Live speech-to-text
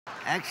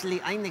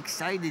Actually, I'm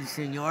excited,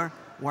 senor.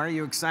 Why are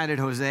you excited,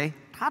 Jose?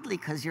 Probably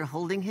because you're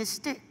holding his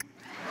stick.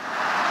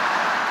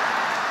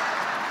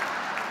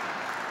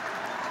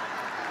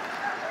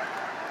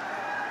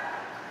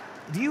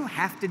 Do you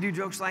have to do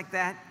jokes like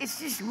that? It's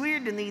just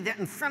weird to me that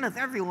in front of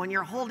everyone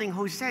you're holding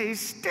Jose's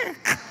stick.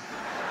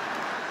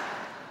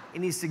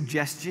 Any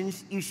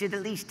suggestions? You should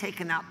at least take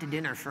him out to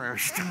dinner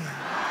first.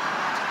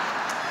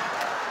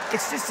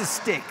 It's just a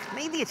stick.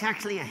 Maybe it's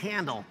actually a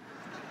handle.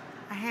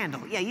 A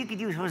handle. Yeah, you could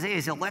use Jose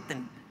as a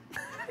weapon.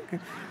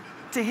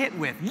 To hit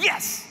with.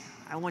 Yes!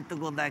 I want to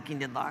go back in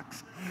the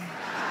box.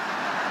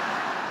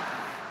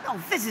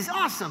 Oh, this is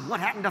awesome.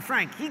 What happened to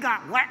Frank? He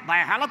got whacked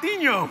by a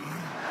jalapeno.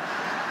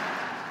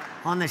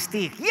 On the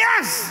stick.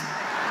 Yes!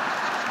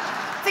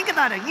 Think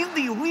about it. You'd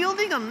be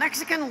wielding a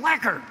Mexican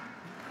whacker.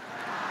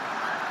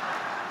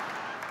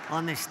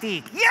 On the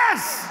stick.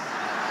 Yes!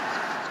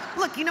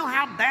 Look, you know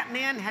how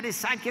Batman had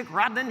his sidekick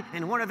Robin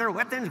and one of their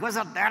weapons was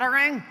a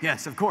batarang?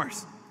 Yes, of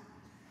course.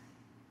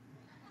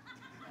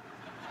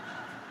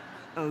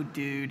 Oh,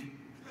 dude.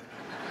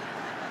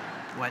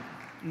 What?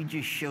 You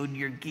just showed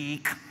your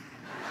geek.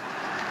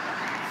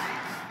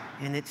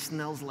 And it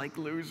smells like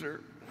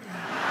loser.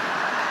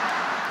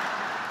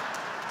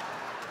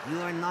 You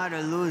are not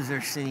a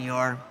loser,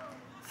 senor.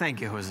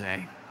 Thank you,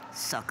 Jose.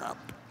 Suck up.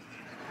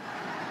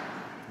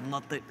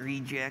 Muppet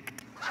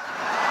reject.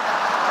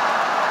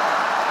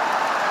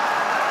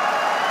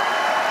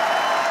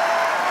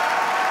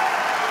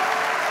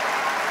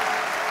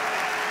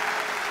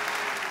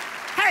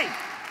 Hey,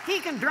 he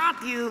can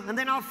drop you, and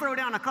then I'll throw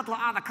down a couple of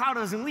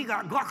avocados, and we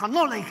got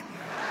guacamole.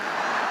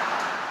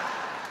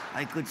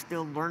 I could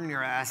still burn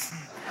your ass.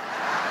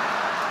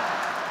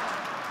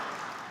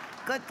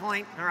 Good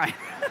point. All right.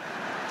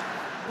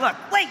 Look,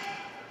 wait!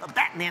 The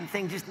Batman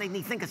thing just made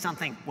me think of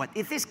something. What?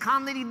 If this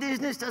comedy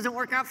business doesn't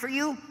work out for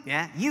you,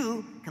 Yeah?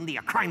 you can be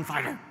a crime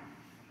fighter.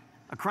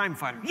 A crime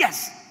fighter.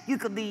 Yes, you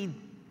could be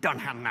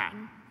Dunham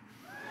Man.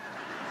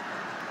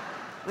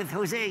 With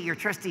Jose, your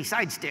trusty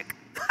sidestick.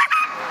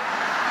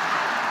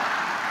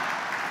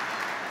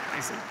 I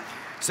see.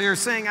 So you're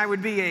saying I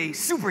would be a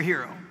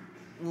superhero?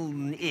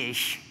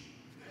 Ish.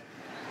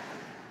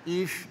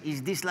 Ish?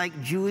 Is this like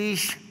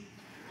Jewish?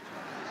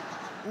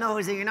 No,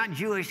 Jose, you're not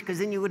Jewish, because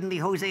then you wouldn't be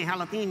Jose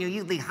Jalapeno,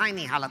 you'd be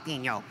Jaime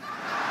Jalapeno.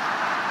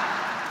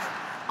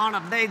 On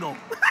a bagel.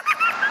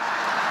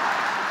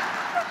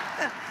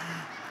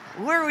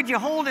 Where would you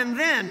hold him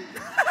then?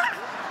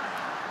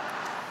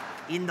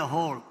 In the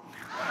hole.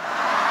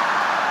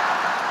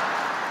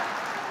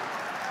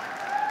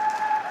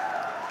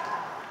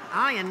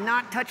 I am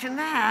not touching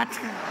that.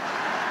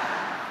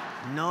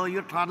 No,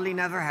 you probably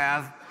never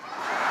have.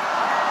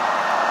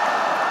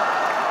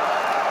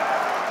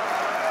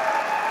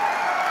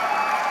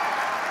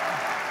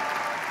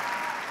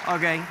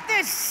 Okay.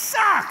 This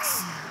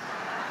sucks!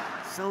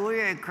 So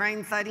we're a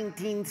crime-fighting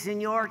team,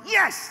 senor?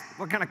 Yes!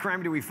 What kind of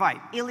crime do we fight?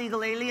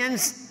 Illegal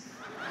aliens?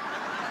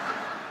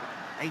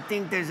 I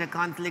think there's a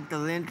conflict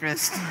of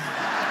interest.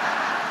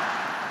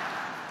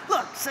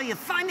 Look, so you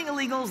find the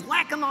illegals,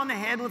 whack them on the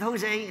head with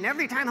Jose, and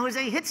every time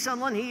Jose hits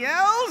someone, he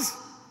yells,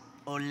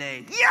 "Ole."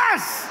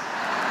 Yes!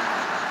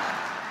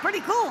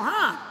 Pretty cool,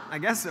 huh? I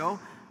guess so.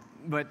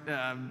 But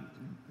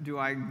do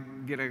I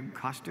get a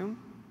costume?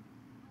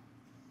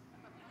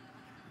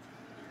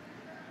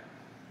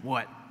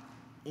 What?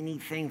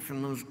 Anything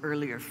from those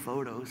earlier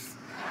photos.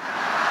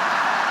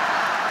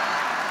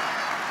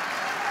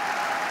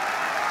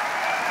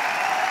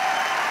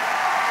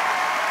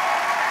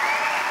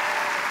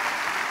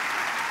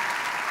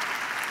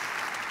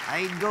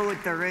 I'd go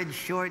with the red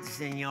shorts,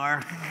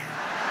 senor.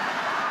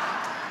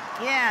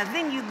 Yeah,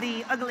 then you'd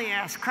be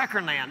ugly-ass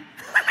Cracker Man.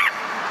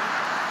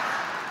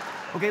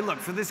 Okay, look,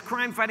 for this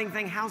crime-fighting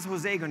thing, how's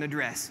Jose gonna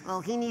dress?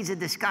 Well, he needs a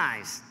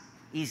disguise.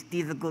 It's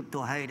difficult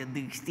to hide a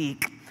big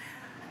stick.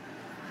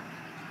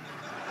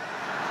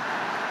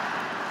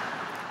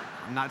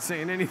 I'm not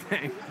saying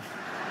anything.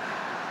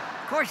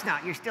 Of course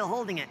not, you're still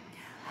holding it.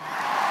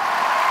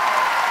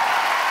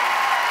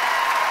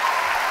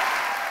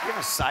 You have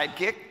a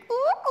sidekick?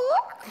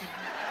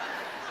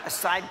 A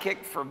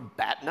sidekick for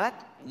Batnut?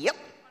 Yep,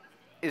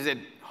 Is it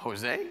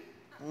Jose?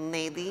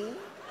 maybe.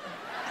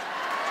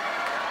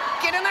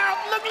 Get him out!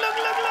 Look, look, look,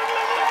 look,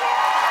 look, look!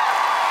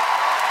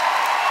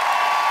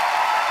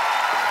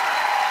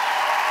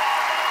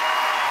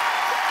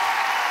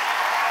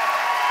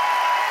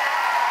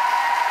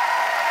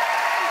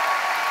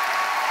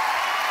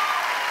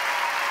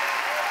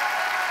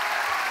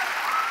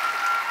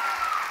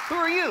 Who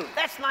are you?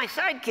 That's my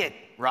sidekick.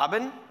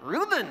 Robin?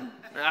 Reuben.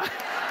 Da.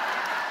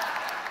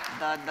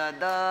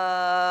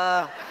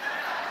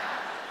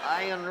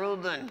 I am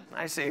Reuben.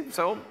 I see.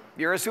 So,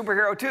 you're a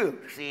superhero too.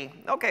 See?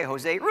 Okay,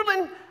 Jose.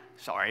 Reuben.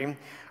 Sorry,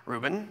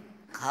 Reuben.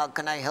 How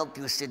can I help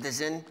you,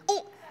 citizen?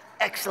 Oh,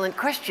 excellent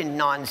question,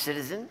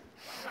 non-citizen.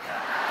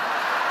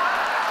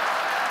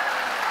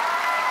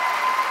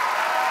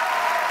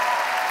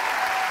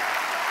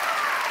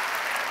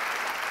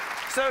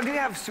 So, do you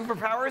have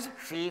superpowers?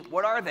 See?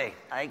 What are they?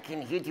 I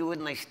can hit you with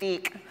my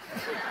stick.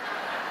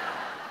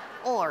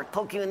 Or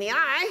poke you in the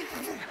eye.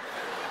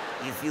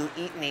 If you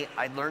eat me,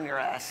 I'd learn your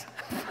ass.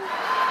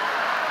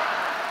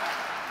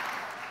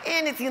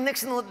 And if you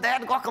mix in with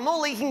bad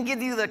guacamole, he can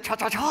give you the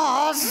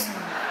cha-cha-chas.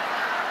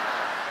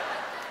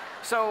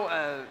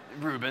 So,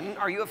 Ruben,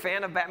 are you a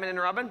fan of Batman and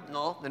Robin?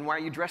 No. Then why are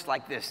you dressed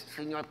like this?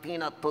 Senor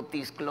Peanut put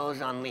these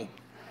clothes on me.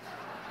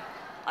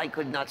 I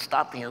could not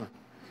stop him.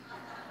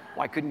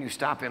 Why couldn't you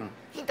stop him?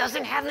 He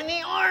doesn't have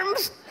any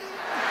arms.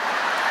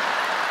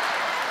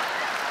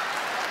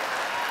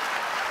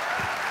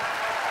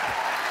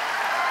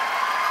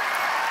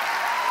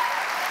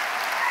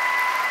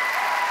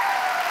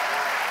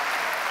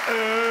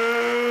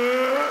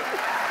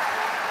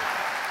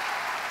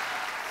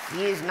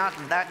 He is not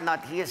that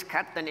nut. He is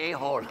Captain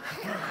A-hole.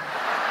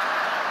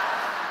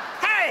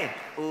 Hey!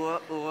 All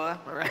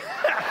right.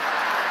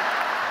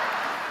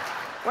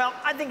 Well,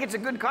 I think it's a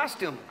good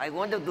costume. I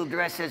wanted to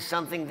dress as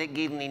something that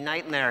gave me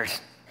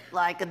nightmares.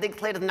 Like a big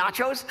plate of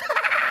nachos?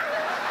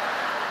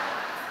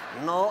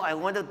 No, I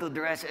wanted to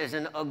dress as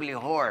an ugly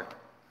whore.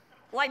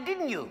 Why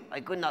didn't you?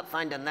 I could not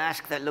find a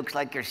mask that looks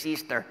like your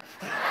sister.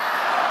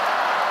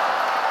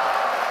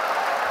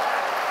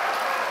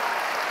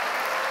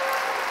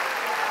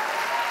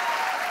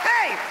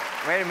 Hey!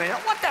 Wait a minute.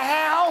 What the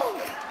hell?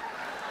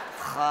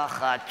 Ha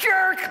ha,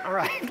 jerk! All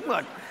right,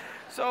 look.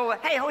 So,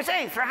 Hey,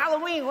 Jose, for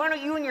Halloween, why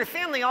don't you and your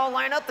family all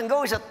line up and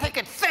go as a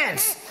picket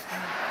fence?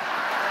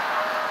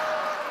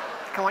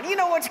 Come on, you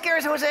know what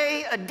scares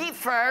Jose? A deep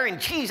fryer and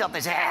cheese up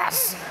his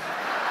ass.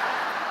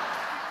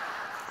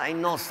 I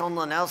know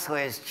someone else who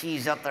has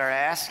cheese up their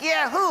ass.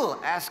 Yeah, who?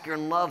 Ask your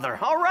mother.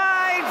 all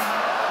right.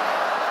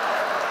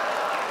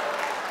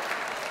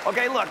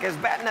 Okay, look, as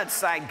Batnut's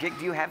sidekick,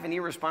 do you have any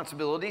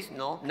responsibilities?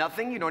 No.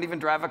 Nothing? You don't even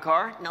drive a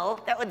car? No,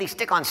 that would be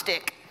stick on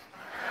stick.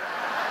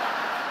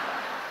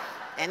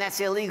 And that's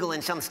illegal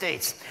in some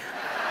states.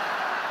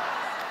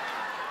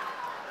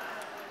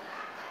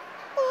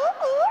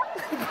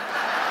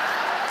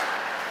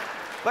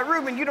 But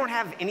Ruben, you don't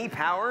have any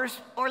powers?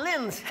 Or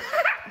limbs.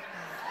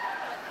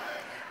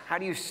 How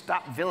do you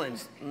stop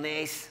villains?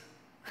 Mace.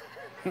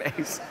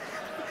 Mace.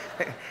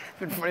 It'd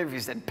been funny if you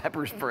said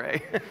pepper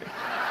spray.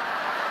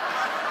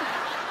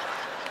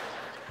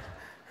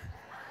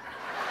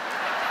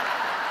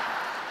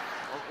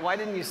 Why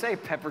didn't you say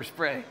pepper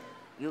spray?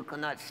 You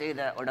cannot say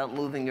that without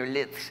moving your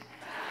lips.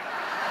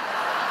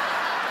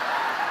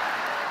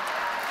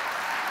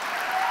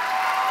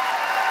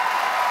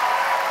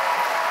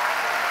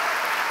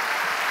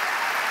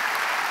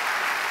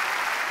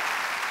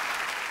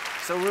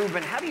 So,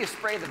 Ruben, how do you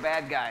spray the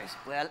bad guys?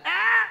 Well,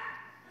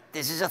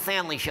 this is a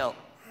family show.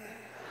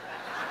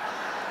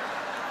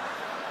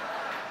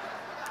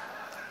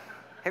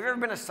 Have you ever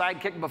been a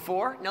sidekick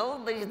before? No,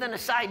 but he's done a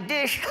side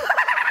dish.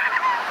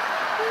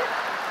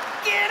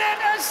 Get it,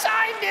 a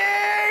side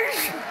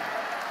dish!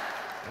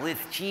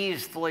 With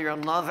cheese for your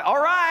mother. All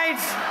right!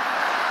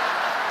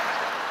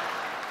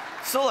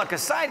 So look, a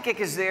sidekick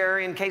is there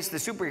in case the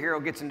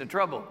superhero gets into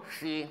trouble.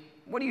 See,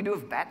 What do you do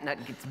if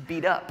Batnut gets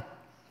beat up?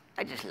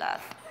 I just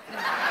laugh.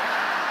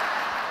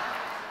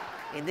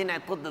 And then I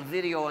put the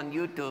video on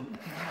YouTube.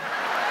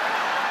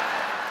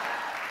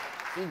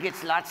 He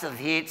gets lots of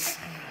hits.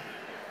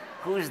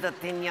 Who's the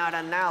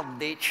piñata now,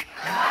 bitch?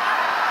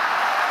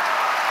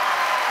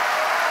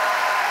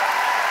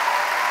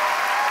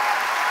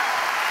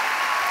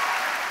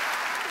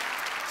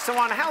 So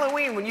on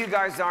Halloween, when you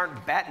guys aren't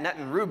Batnut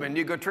and Ruben, do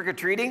you go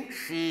trick-or-treating?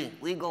 See,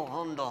 we go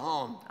home to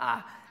home.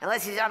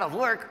 Unless he's out of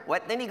work,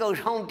 what? Then he goes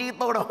Home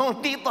Depot to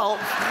Home Depot.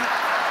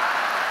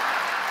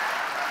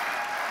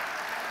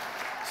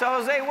 So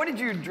Jose, what did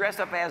you dress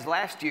up as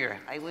last year?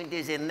 I went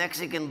as a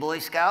Mexican Boy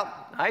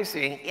Scout. I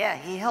see. Yeah,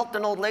 he helped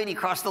an old lady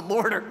cross the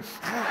border.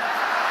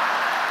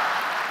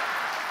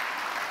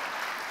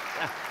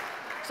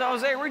 So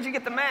Jose, where'd you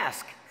get the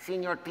mask?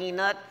 Senor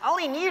Peanut, all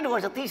he needed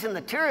was a piece of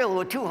material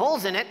with 2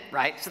 holes in it.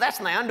 Right. So that's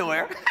my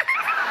underwear.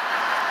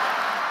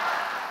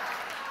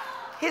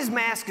 His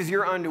mask is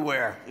your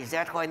underwear. Is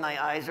that why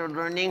my eyes are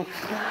burning?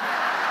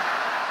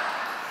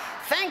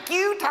 Thank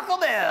you, Taco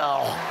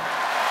Bell.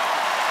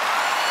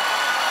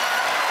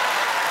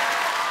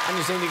 I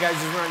understand you guys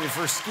just went on your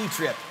first ski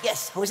trip.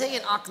 Yes, Jose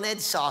and Achmed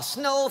saw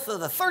snow for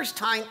the first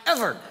time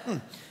ever.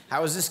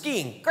 How was the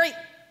skiing? Great.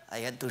 I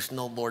had to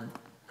snowboard.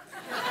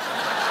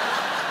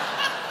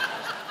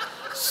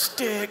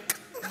 Stick.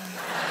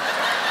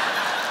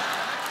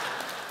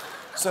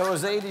 So,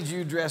 Jose, did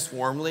you dress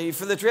warmly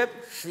for the trip?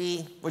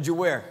 See, What'd you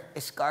wear?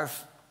 a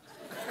scarf.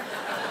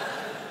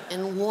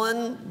 And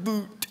 1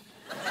 boot.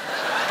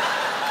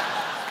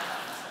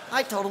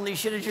 I told him he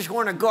should have just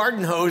worn a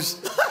garden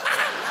hose.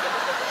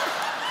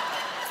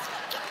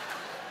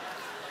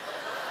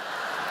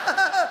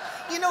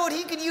 You know what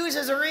he could use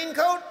as a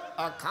raincoat?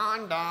 A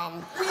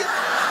condom.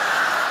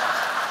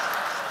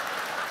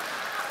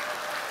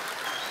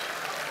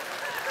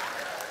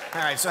 All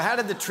right, so how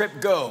did the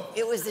trip go?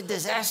 It was a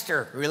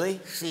disaster.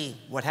 Really? See,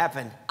 What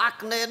happened?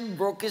 Achmed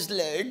broke his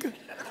leg.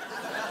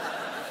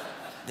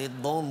 The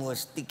bone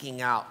was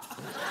sticking out.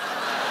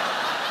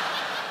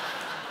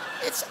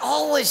 It's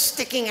always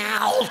sticking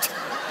out.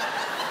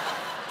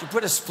 Did you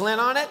put a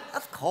splint on it?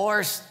 Of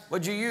course.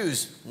 What'd you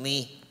use?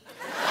 Me.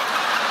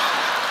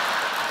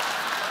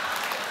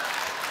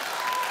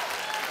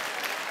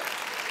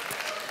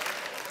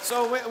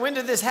 So when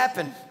did this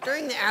happen?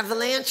 During the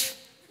avalanche,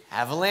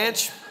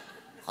 Avalanche?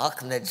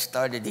 Achmed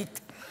started it.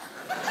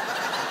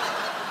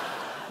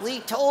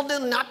 We told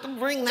him not to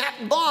bring that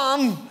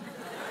bomb.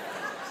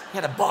 He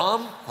had a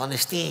bomb? On the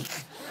stick.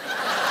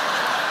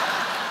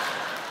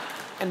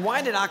 And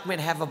why did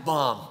Achmed have a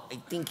bomb? I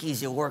think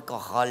he's a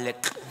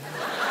workaholic.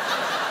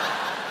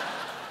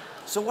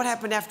 So what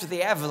happened after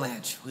the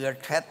avalanche? We are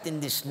trapped in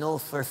the snow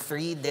for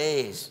 3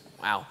 days.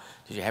 Wow.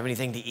 Did you have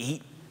anything to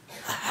eat?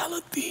 A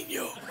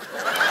jalapeno.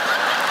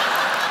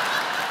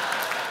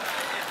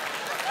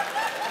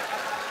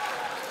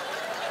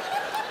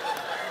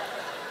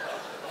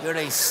 You're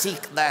a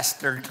sick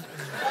bastard.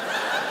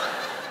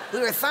 We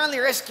were finally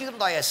rescued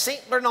by a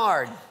Saint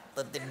Bernard,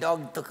 but the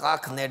dog took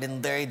Achmed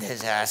and buried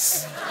his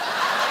ass.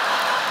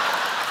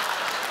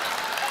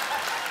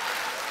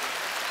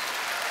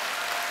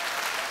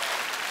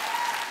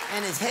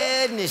 And his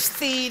head and his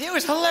feet, it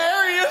was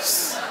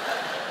hilarious.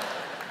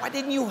 Why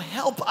didn't you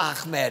help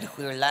Achmed?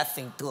 We were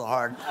laughing too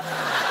hard.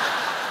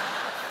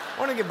 I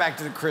want to get back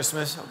to the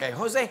Christmas. Okay,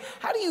 Jose,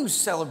 how do you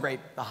celebrate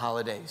the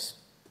holidays?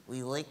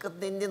 We wake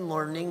up in the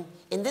morning,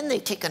 and then they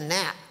take a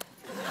nap.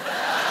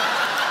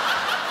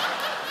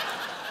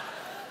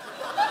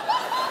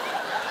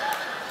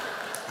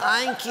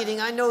 I'm kidding,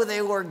 I know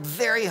they work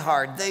very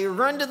hard. They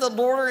run to the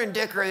border and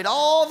decorate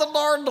all the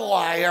barbed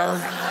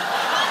wire.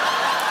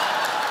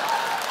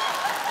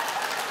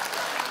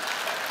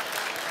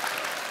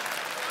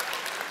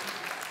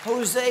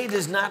 Jose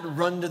does not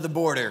run to the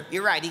border.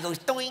 You're right, he goes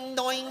doing,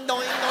 doing, doing,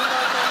 doing, doing.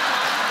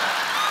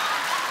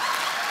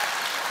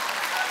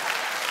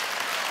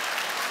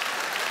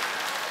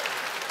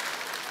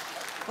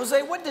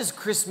 Jose, what does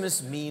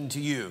Christmas mean to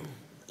you?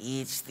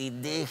 It's the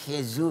day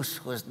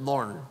Jesus was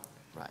born.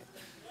 Right.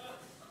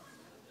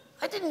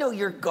 I didn't know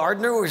your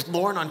gardener was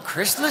born on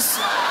Christmas.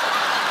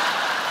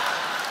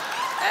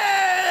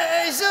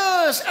 Hey,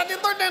 Jesus, happy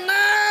birthday,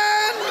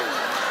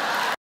 man!